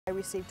I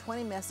received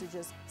 20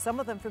 messages, some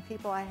of them from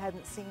people I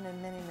hadn't seen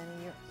in many,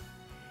 many years.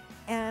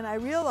 And I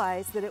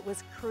realized that it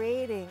was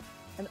creating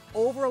an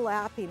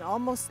overlapping,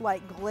 almost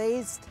like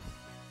glazed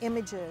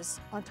images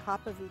on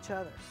top of each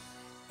other.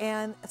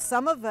 And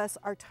some of us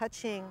are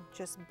touching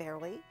just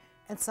barely,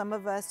 and some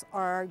of us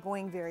are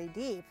going very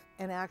deep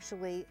and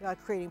actually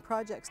creating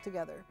projects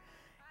together.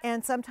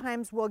 And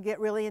sometimes we'll get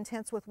really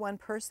intense with one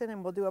person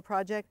and we'll do a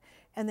project,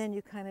 and then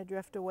you kind of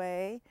drift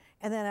away.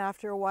 And then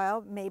after a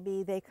while,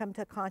 maybe they come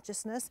to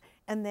consciousness,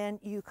 and then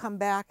you come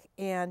back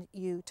and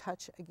you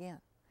touch again.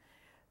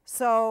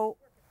 So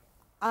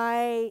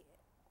I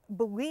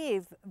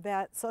believe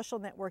that social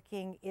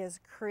networking is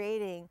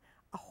creating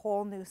a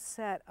whole new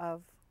set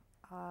of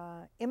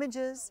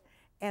images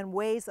and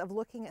ways of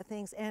looking at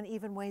things, and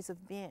even ways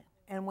of being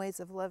and ways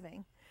of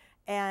living.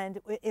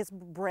 And it's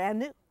brand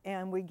new,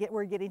 and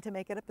we're getting to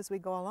make it up as we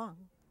go along.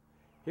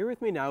 Here with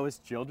me now is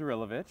Jill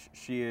Darilovich.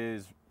 She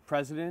is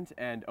president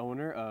and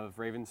owner of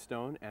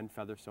Ravenstone and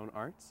Featherstone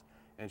Arts,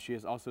 and she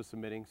is also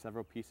submitting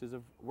several pieces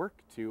of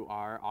work to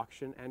our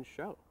auction and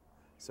show.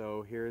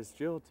 So here's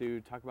Jill to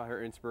talk about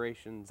her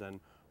inspirations and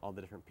all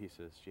the different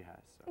pieces she has.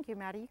 So. Thank you,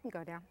 Maddie. You can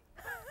go down.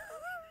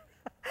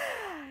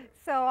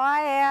 So I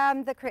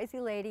am the crazy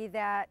lady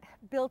that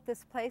built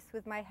this place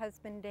with my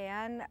husband,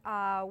 Dan.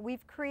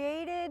 We've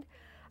created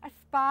a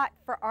spot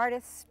for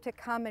artists to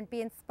come and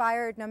be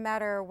inspired no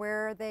matter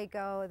where they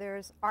go.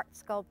 There's art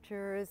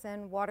sculptures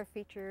and water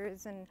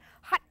features and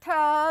hot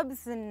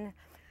tubs. And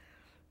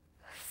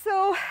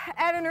so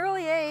at an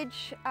early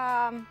age,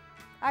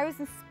 I was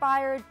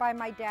inspired by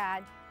my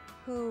dad,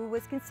 who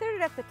was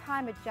considered at the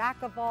time a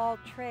jack of all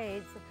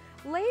trades.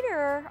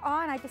 Later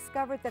on, I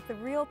discovered that the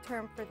real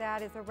term for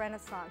that is a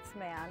Renaissance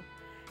man.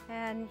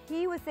 And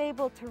he was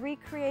able to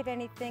recreate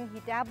anything.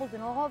 He dabbled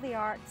in all the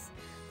arts.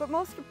 But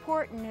most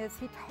important is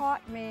he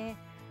taught me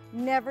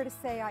never to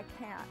say I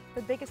can't.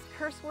 The biggest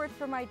curse word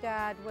for my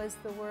dad was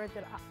the word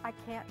that I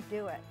can't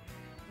do it.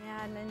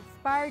 And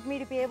inspired me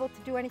to be able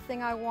to do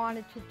anything I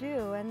wanted to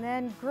do. And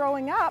then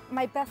growing up,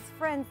 my best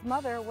friend's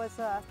mother was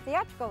a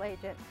theatrical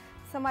agent.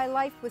 So my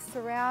life was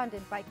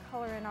surrounded by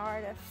color and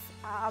artists.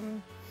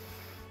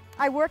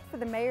 I worked for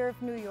the mayor of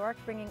New York,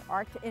 bringing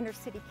art to inner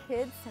city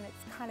kids, and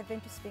it's kind of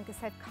interesting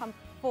because I've come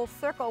full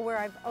circle where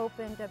I've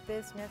opened a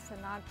business,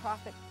 a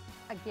nonprofit,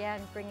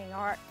 again, bringing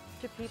art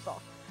to people.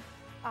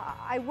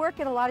 I work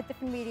in a lot of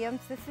different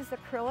mediums. This is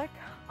acrylic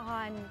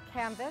on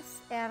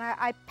canvas, and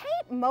I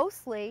paint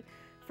mostly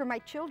for my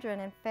children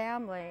and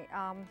family.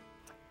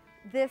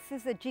 This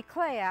is a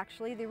giclée,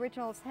 actually. The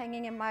original is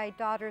hanging in my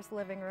daughter's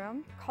living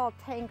room, called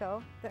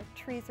Tango. The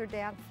trees are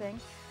dancing.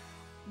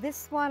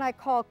 This one I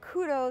call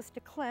Kudos to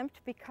Klimt,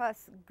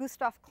 because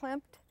Gustav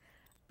Klimt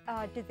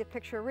did the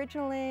picture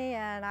originally,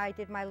 and I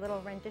did my little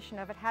rendition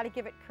of it, how to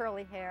give it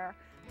curly hair.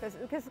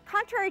 Because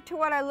contrary to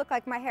what I look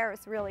like, my hair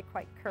is really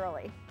quite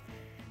curly.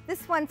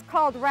 This one's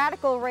called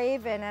Radical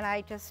Raven, and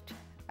I just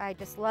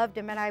loved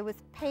him. And I was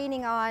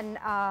painting on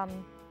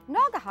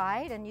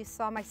Naugahyde, and you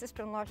saw my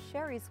sister-in-law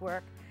Sherry's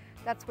work.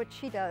 That's what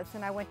she does,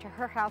 and I went to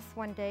her house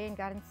one day and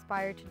got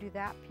inspired to do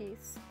that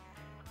piece.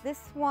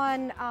 This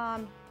one,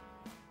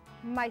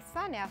 my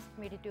son asked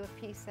me to do a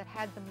piece that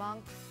had the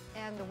monks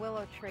and the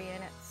willow tree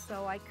in it,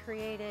 so I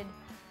created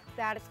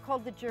that. It's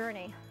called The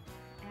Journey,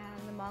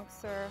 and the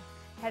monks are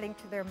heading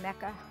to their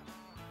Mecca.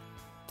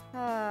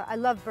 I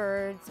love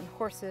birds and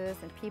horses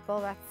and people.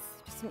 That's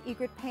just an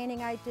egret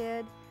painting I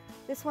did.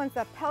 This one's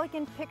a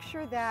pelican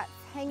picture that's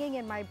hanging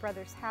in my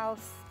brother's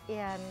house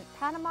in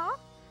Panama.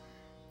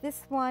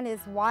 This one is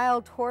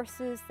wild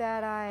horses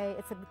that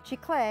it's a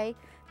giclée.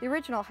 The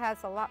original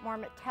has a lot more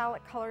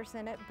metallic colors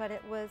in it, but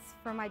it was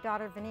for my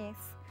daughter Venice.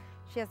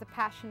 She has a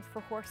passion for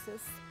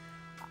horses.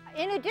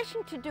 In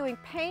addition to doing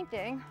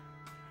painting,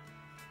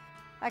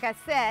 like I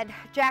said,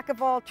 jack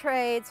of all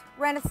trades,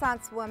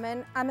 Renaissance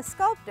woman, I'm a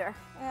sculptor.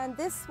 And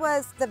this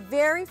was the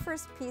very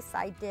first piece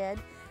I did,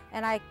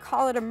 and I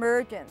call it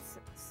Emergence.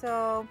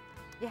 So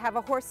you have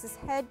a horse's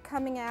head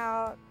coming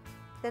out,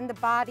 then the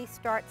body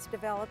starts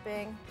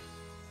developing,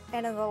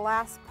 and in the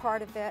last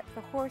part of it,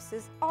 the horse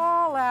is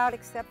all out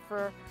except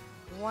for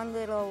one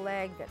little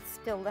leg that's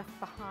still left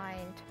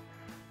behind.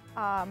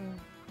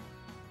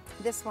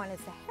 This one is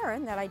a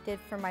heron that I did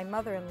for my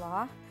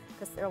mother-in-law,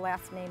 because their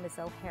last name is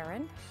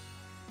O'Heron.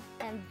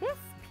 And this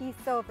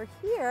piece over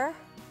here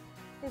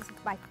is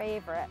my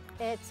favorite.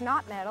 It's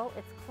not metal,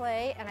 it's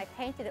clay, and I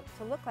painted it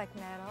to look like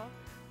metal.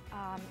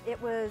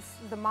 It was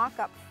the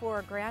mock-up for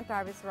a grant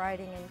I was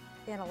writing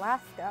in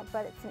Alaska,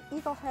 but it's an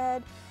eagle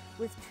head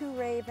with two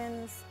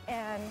ravens,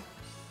 and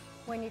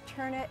when you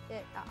turn it,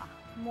 it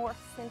morphs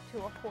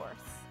into a horse.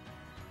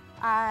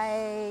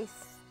 I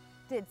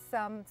did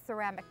some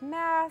ceramic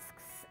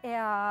masks,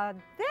 and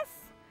this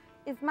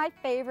is my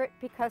favorite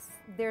because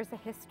there's a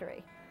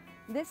history.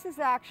 This is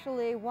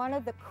actually one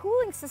of the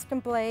cooling system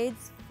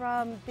blades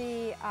from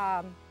the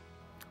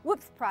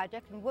WHOOPS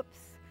project, and WHOOPS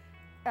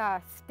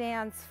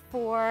stands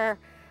for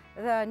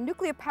the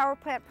nuclear power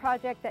plant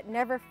project that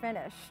never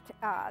finished,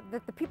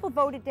 that the people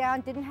voted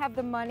down, didn't have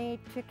the money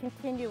to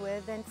continue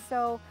with, and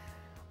so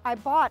I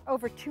bought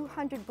over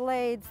 200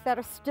 blades that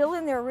are still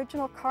in their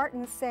original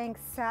cartons saying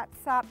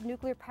Satsop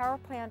Nuclear Power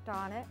Plant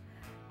on it,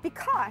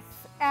 because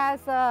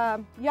as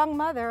a young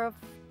mother of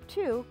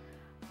 2,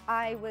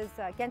 I was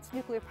against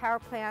nuclear power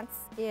plants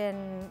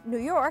in New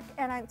York,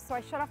 and so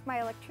I shut off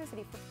my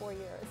electricity for 4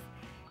 years.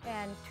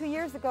 And 2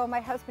 years ago,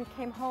 my husband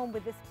came home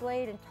with this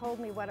blade and told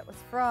me what it was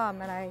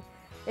from, and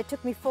it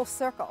took me full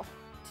circle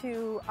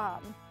to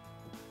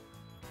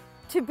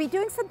be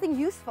doing something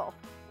useful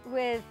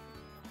with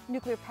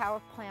nuclear power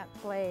plant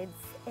blades.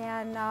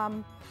 And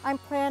I'm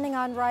planning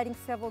on writing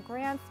several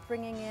grants,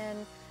 bringing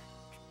in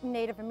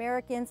Native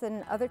Americans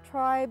and other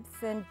tribes,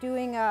 and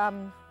doing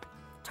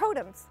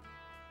totems,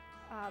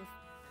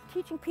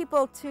 teaching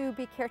people to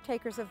be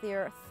caretakers of the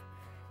earth.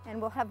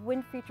 And we'll have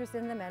wind features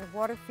in them and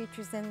water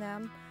features in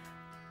them.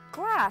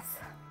 Glass.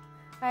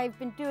 I've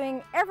been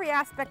doing every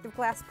aspect of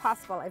glass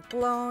possible. I've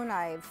blown,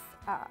 I've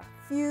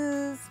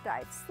fused,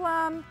 I've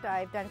slumped,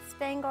 I've done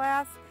stained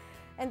glass.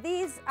 And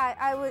these,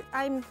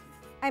 I'm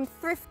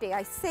thrifty.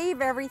 I save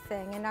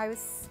everything, and I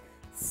was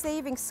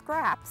saving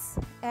scraps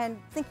and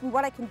thinking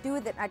what I can do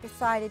with it. And I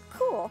decided,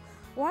 cool,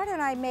 why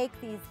don't I make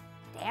these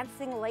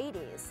dancing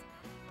ladies?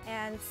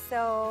 And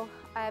so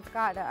I've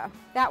got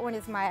that one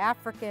is my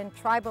African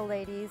tribal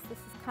ladies. This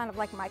is kind of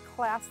like my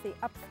class, the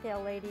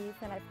upscale ladies,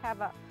 and I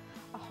have a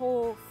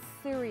whole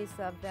series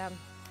of them.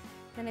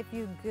 And if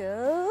you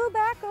go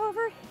back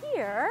over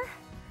here,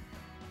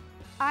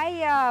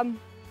 I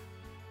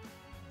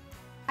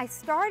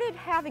started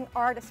having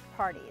artist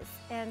parties,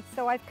 and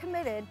so I've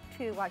committed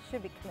to, well, I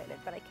should be committed,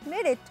 but I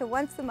committed to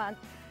once a month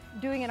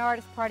doing an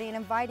artist party and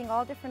inviting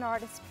all different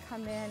artists to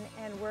come in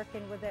and work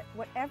in with it,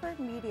 whatever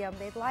medium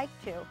they'd like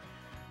to.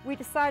 We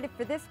decided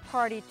for this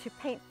party to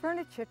paint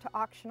furniture to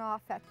auction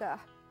off at the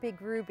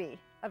BigRuby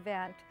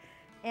event.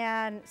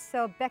 And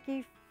so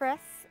Becky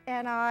Fress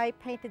and I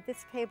painted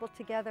this table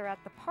together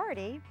at the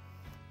party,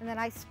 and then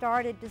I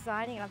started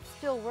designing, and I'm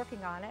still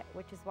working on it,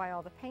 which is why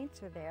all the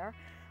paints are there,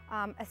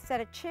 a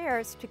set of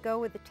chairs to go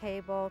with the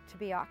table to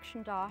be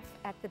auctioned off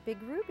at the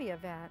BigRuby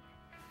event.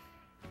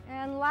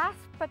 And last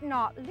but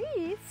not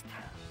least,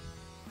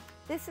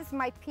 this is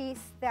my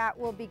piece that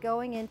will be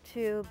going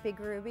into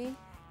BigRuby,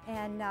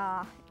 and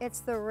it's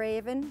the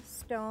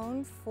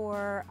Ravenstone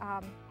for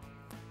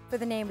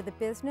the name of the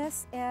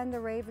business, and the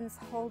raven's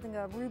holding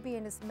a ruby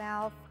in his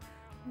mouth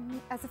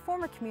as a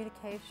form of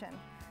communication.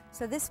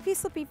 So this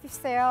piece will be for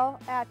sale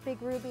at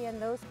BigRuby, and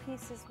those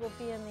pieces will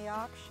be in the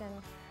auction.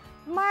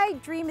 My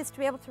dream is to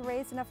be able to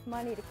raise enough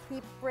money to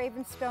keep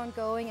Ravenstone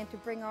going and to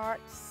bring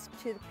arts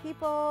to the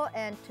people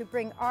and to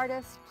bring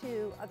artists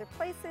to other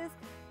places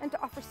and to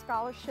offer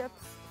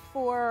scholarships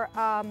for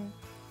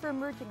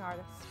emerging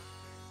artists,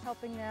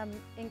 helping them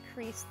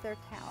increase their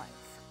talents.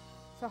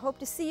 So I hope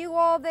to see you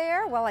all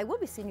there. Well, I will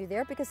be seeing you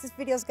there because this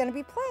video is going to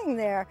be playing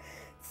there.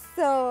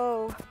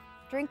 So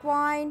drink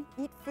wine,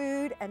 eat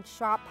food, and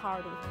shop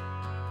party.